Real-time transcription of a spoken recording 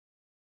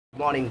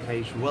Morning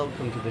guys,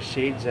 welcome to the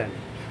Shades. And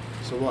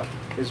so what,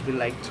 it's been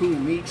like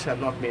 2 weeks I've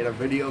not made a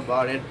video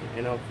about it.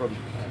 From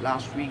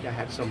last week I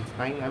had some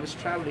time. I was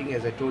traveling,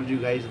 as I told you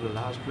guys in the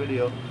last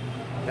video,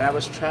 that I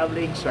was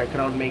traveling, so I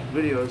cannot make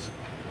videos,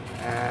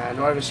 and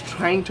I was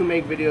trying to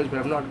make videos, but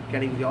I'm not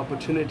getting the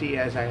opportunity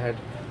as I had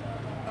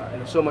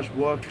so much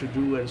work to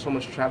do and so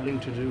much traveling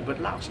to do.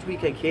 But last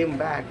week I came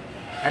back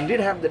and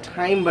did have the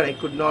time, but I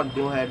could not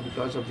go ahead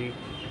because of the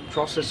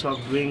process of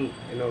doing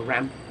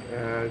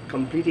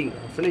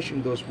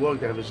finishing those work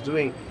that I was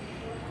doing.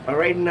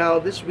 Right now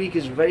this week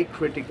is very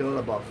critical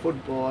about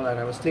football, and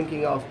I was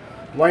thinking of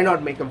why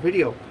not make a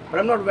video.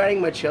 But I'm not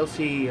wearing my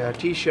Chelsea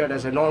t-shirt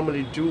as I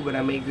normally do when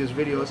I make these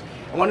videos.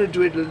 I want to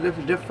do it a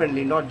little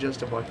differently, not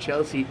just about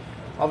Chelsea.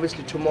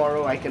 Obviously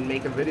tomorrow I can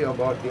make a video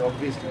about the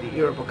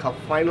Europa Cup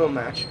final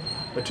match,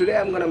 but today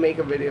I'm going to make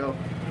a video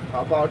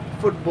about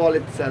football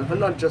itself and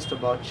not just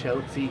about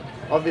Chelsea.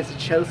 Obviously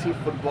Chelsea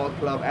Football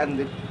Club and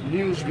the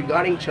news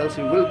regarding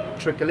Chelsea will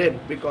trickle in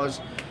because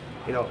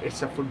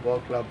it's a football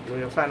club.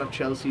 We're a fan of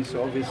Chelsea,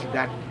 so obviously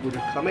that would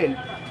come in.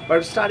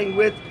 But starting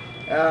with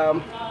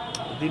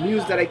the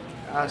news that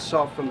I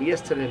saw from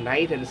yesterday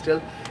night and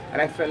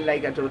I felt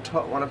like I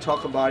want to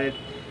talk about it,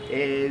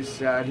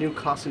 is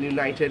Newcastle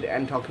United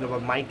and talking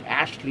about Mike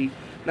Ashley.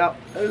 Now,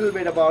 a little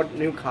bit about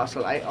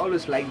Newcastle. I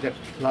always liked that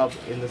club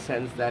in the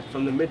sense that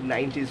from the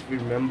mid-90s, if you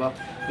remember,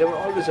 they were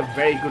always a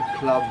very good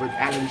club with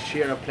Alan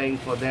Shearer playing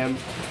for them.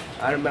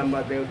 I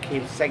remember they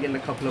came second a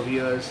couple of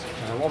years.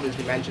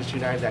 Obviously Manchester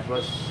United,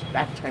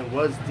 that time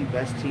was the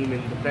best team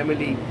in the Premier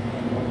League.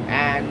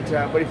 And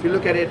but if you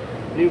look at it,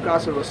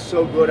 Newcastle was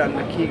so good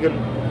under Keegan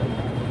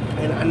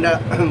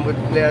and with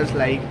players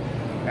like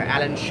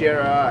Alan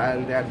Shearer,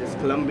 and they had this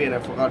Colombian, I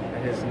forgot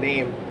his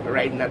name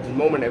right at the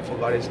moment, I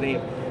forgot his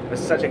name. Was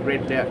such a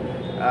great player.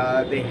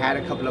 They had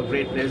a couple of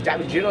great players.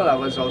 David Ginola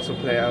was also a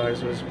player.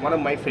 He was one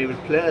of my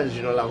favorite players,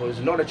 Ginola, who was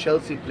not a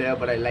Chelsea player,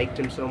 but I liked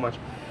him so much.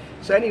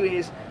 So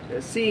anyways,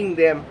 seeing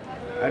them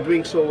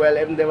doing so well,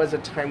 even there was a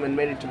time when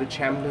made it to the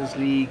Champions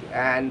League,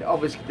 and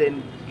obviously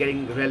then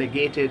getting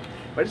relegated.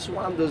 But it's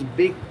one of those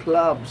big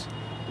clubs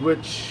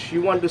which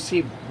you want to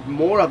see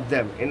more of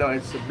them.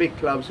 It's the big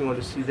clubs, you want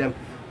to see them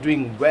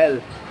doing well.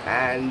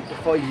 And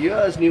for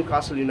years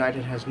Newcastle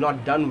United has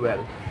not done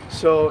well.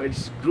 So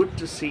it's good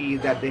to see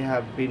that they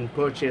have been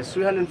purchased.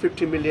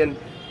 £350 million,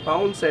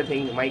 I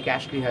think Mike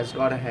Ashley has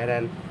got ahead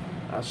and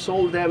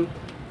sold them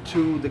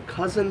to the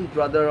cousin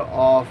brother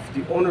of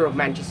the owner of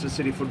Manchester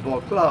City Football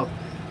Club.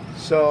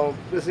 So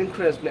this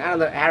interesting,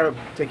 another Arab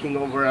taking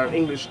over an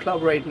English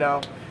club right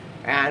now.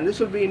 And this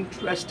will be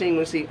interesting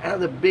to see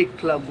another big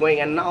club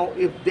going. And now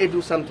if they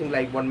do something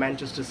like what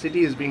Manchester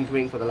City has been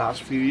doing for the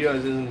last few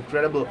years, is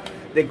incredible.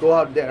 They go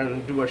out there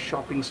and do a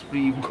shopping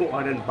spree, go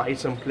out and buy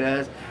some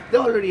players. They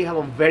already have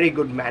a very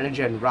good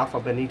manager in Rafa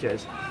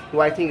Benitez,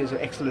 who I think is an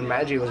excellent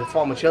manager. He was a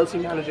former Chelsea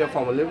manager,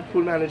 former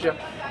Liverpool manager,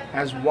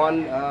 has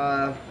won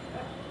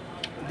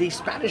the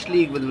Spanish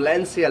League with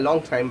Valencia a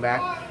long time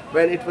back,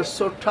 when it was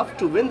so tough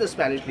to win the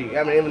Spanish League.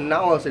 I mean, even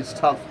now also it's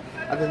tough.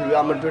 Other than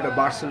Real Madrid or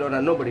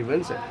Barcelona, nobody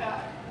wins it.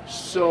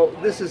 So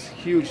this is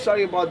huge.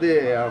 Sorry about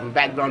the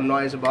background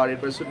noise about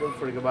it, but so don't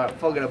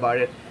forget about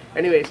it.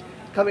 Anyways,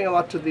 coming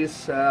about to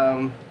this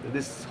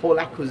this whole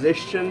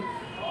acquisition,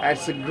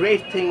 it's a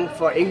great thing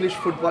for English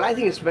football. I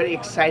think it's very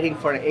exciting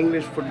for an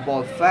English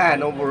football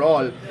fan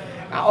overall.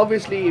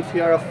 Obviously, if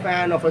you're a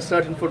fan of a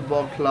certain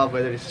football club,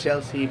 whether it's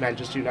Chelsea,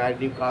 Manchester United,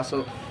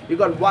 Newcastle, you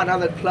got one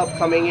other club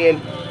coming in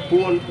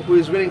who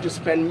is willing to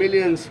spend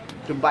millions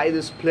to buy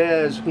these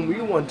players whom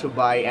you want to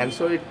buy, and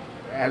so it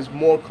has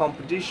more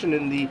competition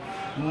in the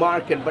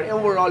market. But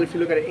overall, if you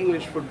look at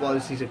English football,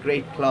 this is a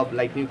great club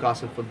like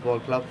Newcastle Football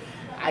Club.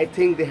 I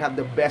think they have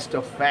the best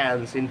of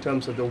fans in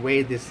terms of the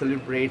way they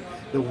celebrate,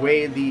 the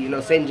way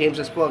the St.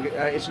 James's Park,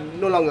 it's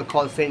no longer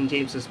called St.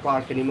 James's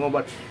Park anymore,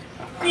 but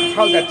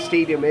how that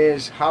stadium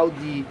is, how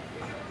the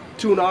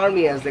Toon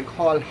Army, as they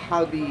call,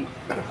 how the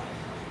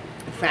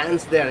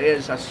fans there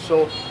are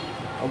so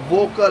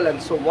vocal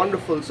and so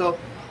wonderful. So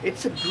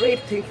it's a great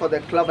thing for the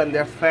club and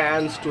their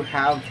fans to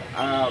have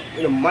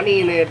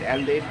money in it,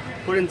 and they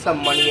put in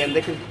some money and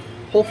they can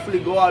hopefully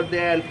go out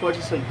there and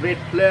purchase some great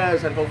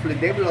players, and hopefully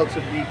they will also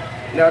be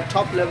a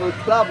top level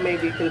club,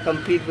 maybe can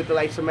compete with the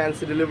likes of Man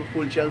City,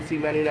 Liverpool, Chelsea,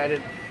 Man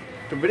United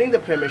to winning the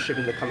premiership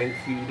in the coming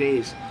few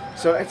days.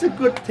 So it's a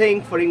good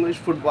thing for English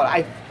football.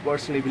 I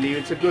personally believe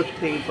it's a good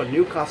thing for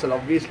Newcastle,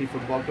 obviously,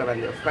 football club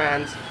and their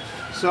fans.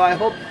 So I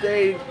hope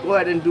they go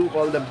ahead and do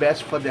all the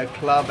best for their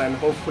club, and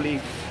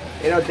hopefully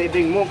they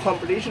bring more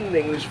competition in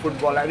English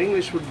football. And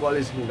English football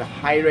is in the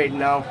high right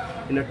now.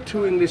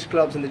 2 English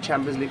clubs in the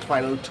Champions League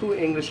final, 2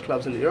 English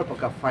clubs in the Europa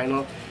Cup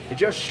final. It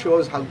just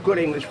shows how good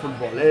English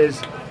football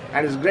is,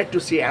 and it's great to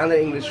see another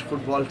English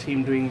football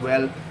team doing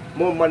well.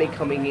 More money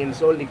coming in.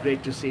 It's only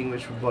great to see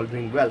English football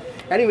doing well.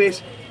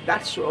 Anyways,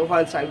 that's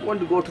over. So I want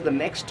to go to the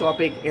next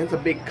topic. It's a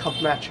big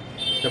cup match,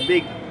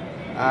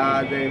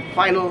 the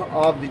final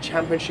of the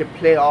championship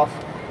playoff.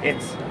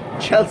 It's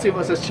Chelsea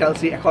versus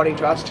Chelsea, according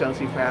to us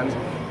Chelsea fans.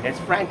 It's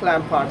Frank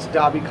Lampard's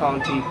Derby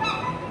County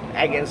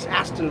against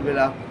Aston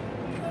Villa.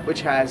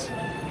 which has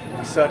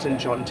a certain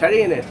John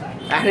Terry in it,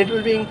 and it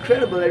will be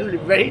incredible. It will be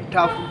very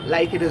tough,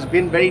 like it has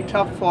been very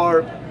tough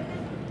for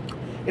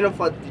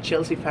for the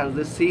Chelsea fans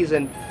this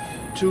season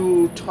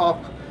to talk,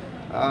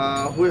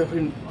 who have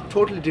been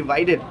totally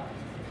divided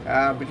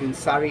between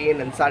Sarri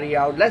in and Sarri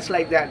out. Less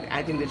like that.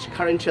 I think the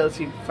current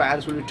Chelsea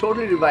fans will be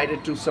totally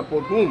divided to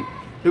support whom.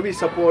 Do we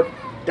support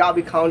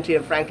Derby County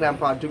and Frank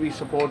Lampard? Do we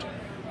support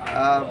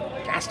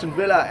Aston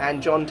Villa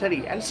and John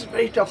Terry? And it's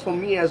very tough for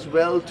me as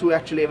well to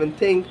actually even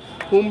think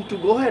whom to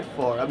go ahead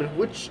for. I mean,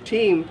 which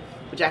team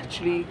which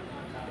actually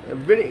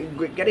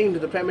getting into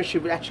the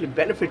premiership will actually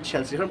benefit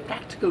Chelsea. From a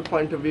practical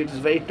point of view, it is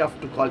very tough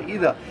to call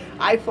either.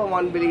 I for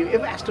one believe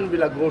if Aston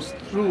Villa goes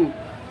through,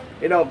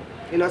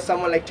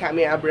 someone like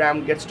Tammy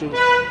Abraham gets to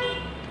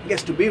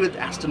be with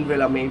Aston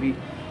Villa, maybe,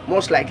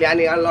 most likely.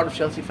 And a lot of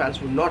Chelsea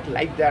fans would not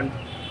like that.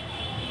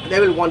 They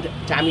will want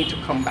Tammy to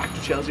come back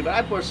to Chelsea, but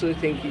I personally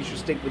think he should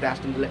stick with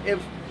Aston Villa if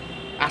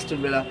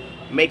Aston Villa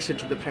makes it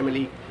to the Premier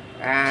League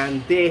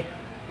and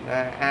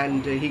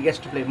he gets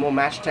to play more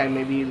match time.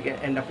 Maybe he'll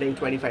end up playing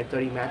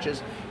 25-30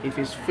 matches if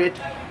he's fit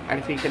and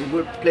if he can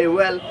play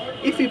well.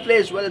 If he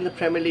plays well in the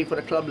Premier League for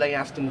a club like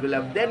Aston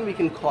Villa, then we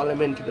can call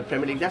him into the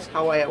Premier League. That's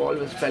how I have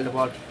always felt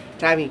about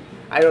Tammy.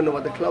 I don't know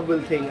what the club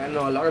will think. I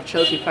know a lot of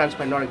Chelsea fans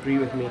might not agree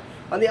with me.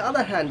 On the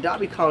other hand,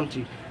 Derby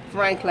County,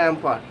 Frank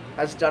Lampard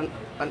has done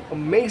an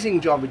amazing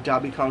job with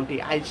Derby County.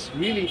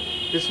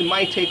 This is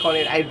my take on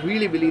it. I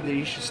really believe that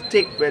he should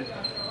stick with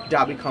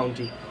Derby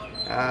County,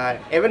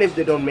 even if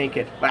they don't make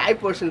it. But I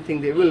personally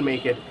think they will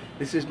make it.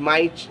 This is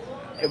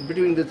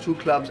between the two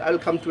clubs. I will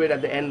come to it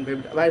at the end.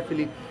 But I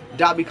believe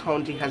Derby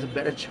County has a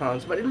better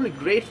chance. But it will be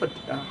great for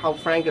how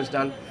Frank has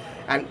done.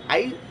 And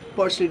I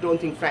personally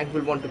don't think Frank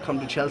will want to come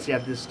to Chelsea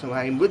at this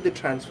time with the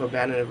transfer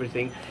ban and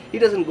everything. He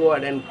doesn't go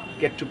out and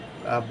get to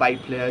buy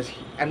players,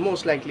 and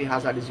most likely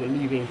Hazard is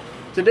leaving.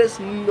 So there's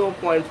no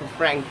point for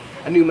Frank,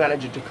 a new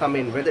manager, to come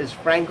in, whether it's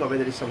Frank or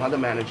whether it's some other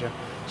manager.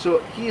 So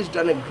he has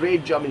done a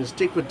great job in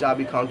stick with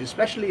Derby County,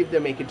 especially if they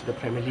make it to the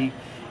Premier League.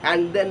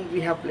 And then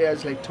we have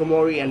players like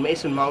Tomori and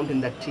Mason Mount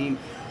in that team.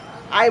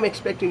 I'm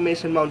expecting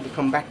Mason Mount to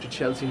come back to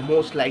Chelsea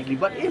most likely,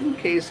 but in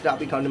case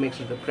Derby County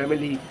makes it to the Premier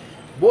League,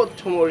 both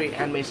Tomori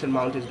and Mason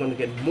Mount is going to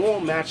get more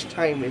match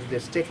time if they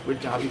stick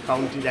with Derby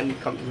County than they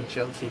come to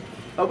Chelsea.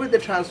 But with the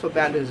transfer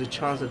ban, there is a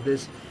chance that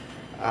this,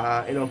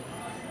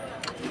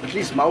 at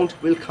least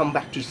Mount will come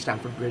back to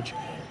Stamford Bridge.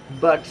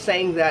 But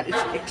saying that,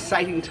 it's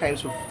exciting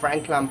times for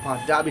Frank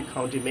Lampard, Derby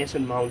County,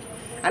 Mason Mount,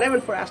 and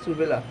even for Aston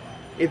Villa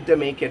if they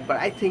make it. But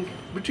I think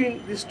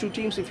between these two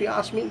teams, if you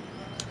ask me,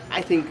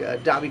 I think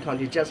Derby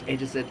County just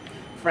edges it.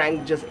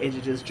 Frank just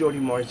edges it. Jody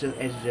Morris just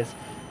edges it.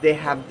 They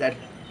have that,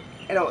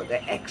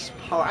 the X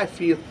power. I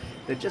feel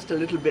they're just a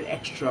little bit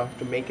extra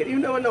to make it. You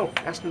never know.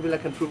 Aston Villa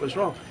can prove us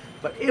wrong.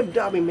 But if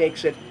Derby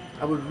makes it,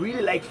 I would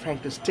really like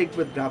Frank to stick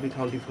with Derby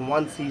County for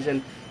one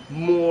season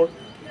more.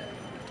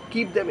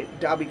 Keep them in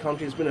Derby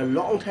County. It's been a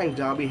long time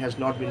Derby has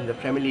not been in the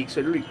Premier League, so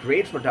it will be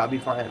great for Derby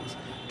fans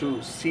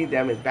to see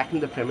them back in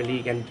the Premier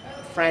League, and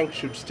Frank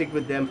should stick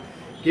with them,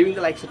 giving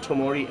the likes of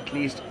Tomori at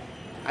least.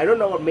 I don't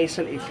know about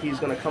Mason, if he's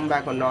going to come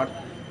back or not.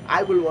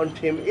 I will want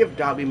him, if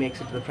Derby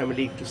makes it to the Premier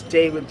League, to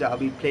stay with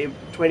Derby, play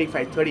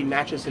 25-30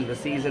 matches in the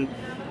season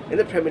in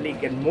the Premier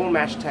League, get more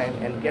match time,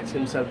 and gets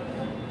himself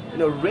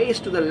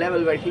raised to the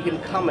level where he can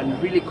come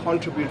and really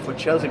contribute for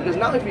Chelsea. Because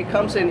now if he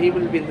comes in, he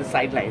will be in the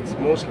sidelines,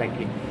 most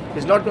likely.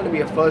 He's not going to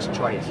be a first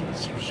choice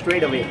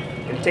straight away.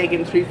 It'll take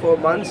him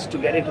 3-4 months to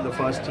get into the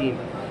first team.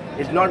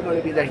 It's not going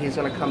to be that he's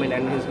going to come in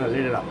and he's going to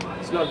lit it up.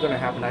 It's not going to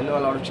happen. I know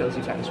a lot of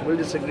Chelsea fans will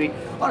disagree,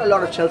 or a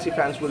lot of Chelsea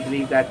fans will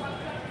believe that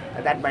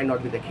that might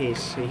not be the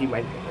case. He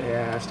might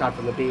start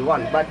from the day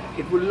one, but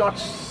it will not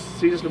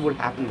seriously will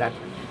happen. That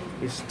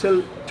he's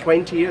still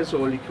 20 years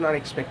old. You cannot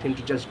expect him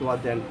to just go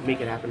out there and make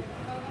it happen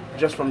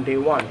just from day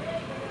one.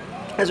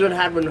 As what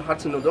happened with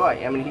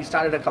Hudson-Odoi. I mean, he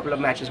started a couple of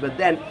matches, but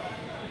then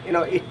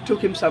it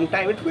took him some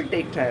time. It will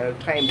take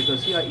time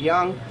because you're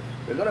young,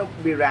 you're going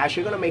to be rash,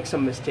 you're going to make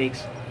some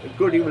mistakes.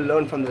 Good, you will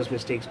learn from those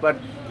mistakes. But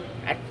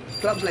at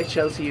clubs like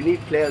Chelsea, you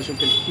need players who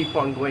can keep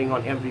on going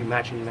on every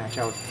match in, match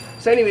out.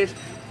 So anyways,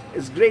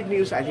 it's great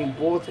news. I think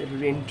both, it will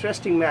be an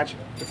interesting match.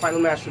 The final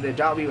match today,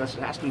 Derby versus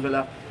Aston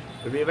Villa,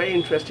 will be very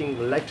interesting.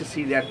 We'd like to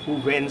see that, who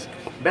wins.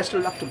 Best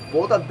of luck to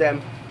both of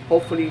them.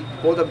 Hopefully,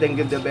 both of them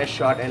give their best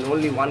shot and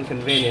only one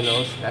can win,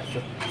 That's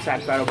the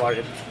sad part about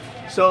it.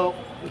 So,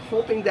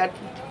 hoping that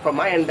from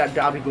my end that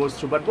Derby goes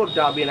through, but both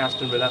Derby and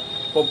Aston Villa,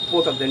 hope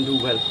both of them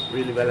do well,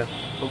 really well.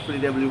 Hopefully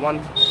they will be one.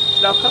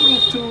 Now coming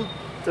to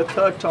the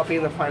third topic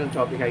and the final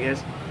topic, I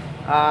guess.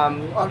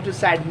 On to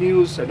sad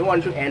news. I don't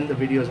want to end the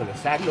videos on a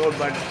sad note,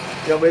 but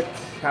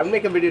I'll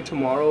make a video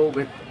tomorrow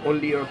with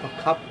only Europa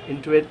Cup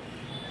into it.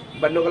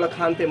 But N'Golo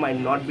Kante might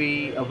not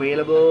be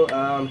available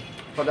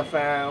for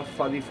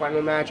the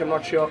final match. I'm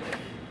not sure.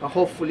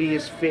 Hopefully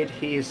he's fit.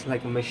 He is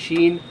like a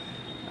machine.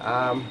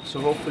 So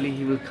hopefully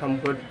he will come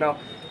good. Now,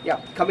 yeah,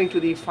 coming to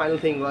the final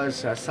thing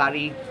was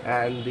Sarri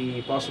and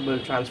the possible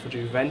transfer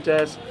to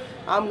Juventus.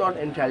 I'm not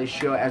entirely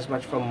sure as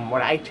much from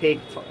what I take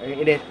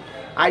in it.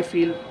 I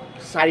feel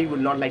Sarri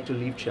would not like to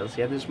leave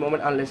Chelsea at this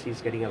moment unless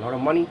he's getting a lot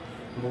of money.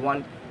 Number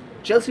one,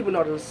 Chelsea would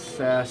not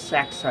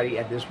sack Sarri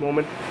at this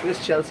moment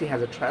because Chelsea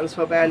has a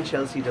transfer ban.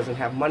 Chelsea doesn't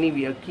have money.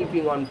 We are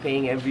keeping on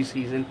paying every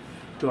season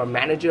to our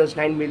managers,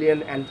 9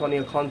 million.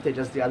 Antonio Conte,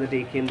 just the other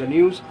day came the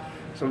news.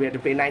 So we had to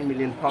pay 9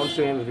 million pounds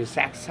to him. If we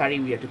sack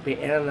Sarri, we had to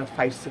pay another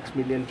 5-6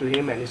 million to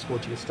him and his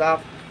coaching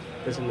staff.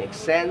 Doesn't make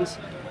sense.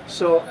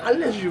 So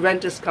unless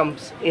Juventus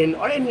comes in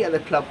or any other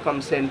club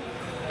comes in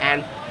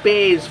and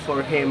pays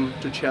for him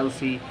to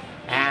Chelsea,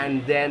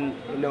 and then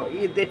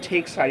if they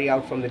take Sarri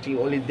out from the team,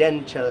 only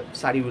then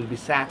Sarri will be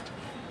sacked.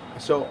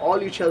 So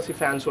all you Chelsea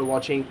fans who are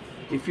watching,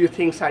 if you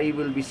think Sarri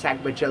will be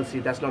sacked by Chelsea,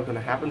 that's not going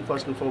to happen.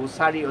 First and foremost,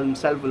 Sarri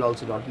himself will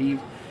also not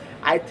leave.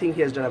 I think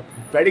he has done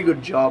a very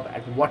good job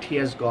at what he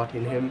has got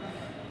in him.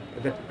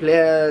 The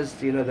players,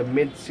 the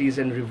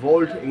mid-season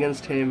revolt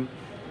against him,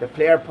 the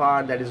player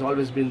part that has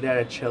always been there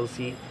at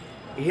Chelsea,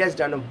 he has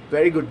done a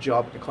very good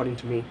job according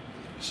to me.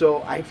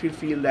 So I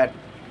feel that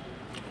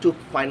two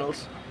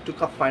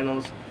cup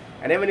finals,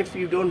 and even if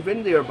you don't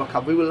win the Europa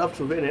Cup, we will love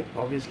to win it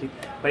obviously,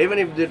 but even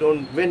if they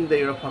don't win the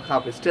Europa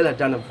Cup, it still have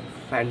done a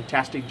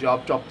fantastic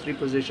job. Top 3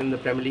 position in the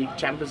Premier League,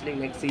 Champions League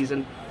next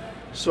season.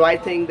 So I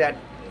think that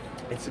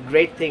it's a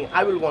great thing.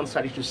 I will want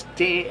Sarri to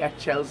stay at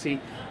Chelsea.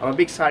 I'm a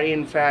big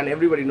Sarri fan.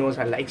 Everybody knows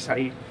I like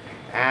Sarri,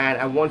 and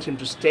I want him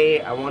to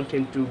stay. I want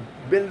him to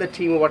build the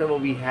team, whatever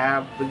we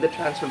have, with the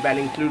transfer ban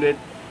included.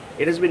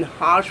 It has been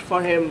harsh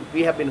for him.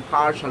 We have been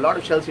harsh. A lot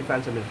of Chelsea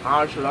fans have been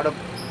harsh. A lot of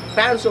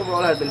fans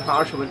overall have been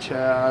harsh over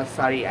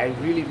Sarri. I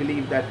really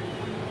believe that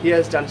he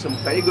has done some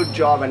very good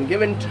job, and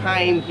given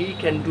time, he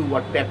can do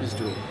what Pep is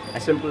doing.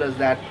 As simple as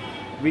that.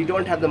 We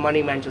don't have the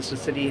money Manchester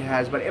City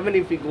has, but even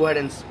if we go ahead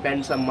and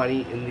spend some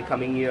money in the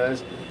coming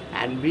years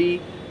and we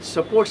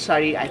support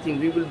Sarri, I think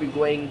we will be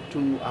going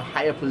to a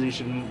higher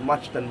position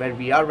much than where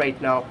we are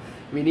right now.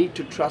 We need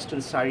to trust in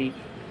Sarri.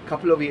 A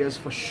couple of years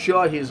for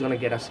sure he is going to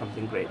get us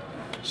something great.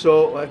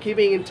 So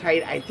keeping it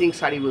tight, I think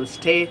Sarri will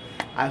stay.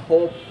 I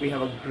hope we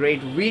have a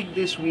great week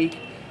this week,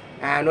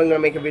 and I'm going to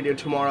make a video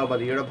tomorrow about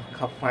the Europa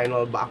Cup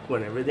final, Baku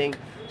and everything.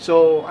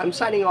 So I'm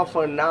signing off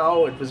for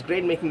now. It was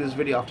great making this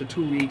video after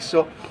 2 weeks.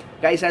 So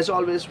guys, as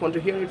always, want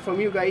to hear it from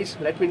you guys.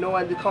 Let me know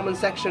in the comment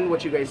section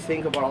what you guys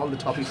think about all the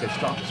topics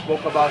I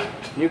spoke about.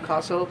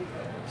 Newcastle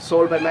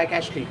sold by Mike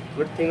Ashley,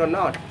 good thing or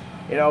not?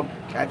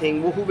 I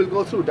think who will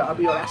go through,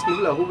 Derby or Aston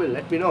Villa? Who will?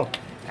 Let me know.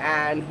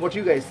 And what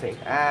you guys think.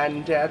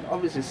 And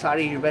obviously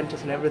Sarri,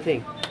 Juventus and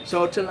everything.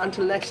 So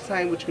until next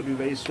time, which could be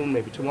very soon,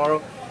 maybe tomorrow.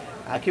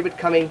 Keep it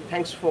coming.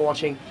 Thanks for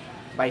watching.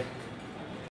 Bye.